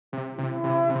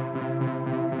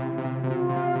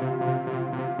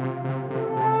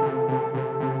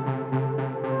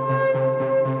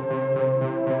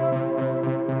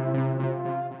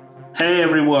Hey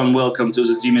everyone, welcome to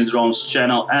the Dimidrone's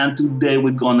channel, and today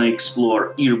we're gonna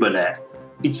explore Irbene.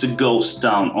 It's a ghost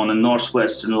town on the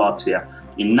northwestern Latvia.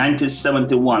 In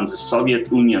 1971, the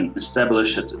Soviet Union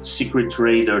established a secret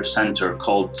radar center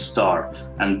called STAR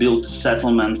and built a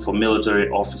settlement for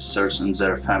military officers and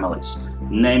their families,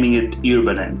 naming it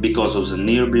Irbene because of the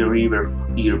nearby river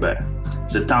Irbe.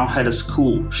 The town had a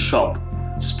school, shop,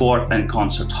 sport and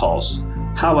concert halls.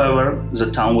 However, the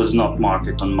town was not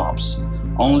marked on maps.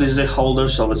 Only the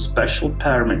holders of a special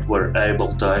permit were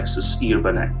able to access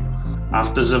Irbene.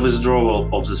 After the withdrawal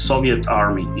of the Soviet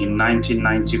army in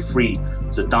 1993,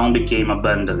 the town became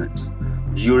abandoned.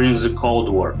 During the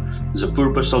Cold War, the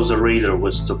purpose of the radar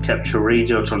was to capture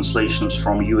radio translations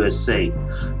from USA.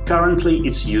 Currently,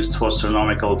 it's used for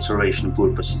astronomical observation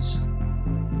purposes.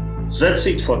 That's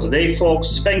it for today,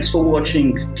 folks. Thanks for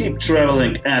watching. Keep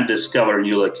traveling and discover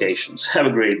new locations. Have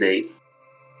a great day.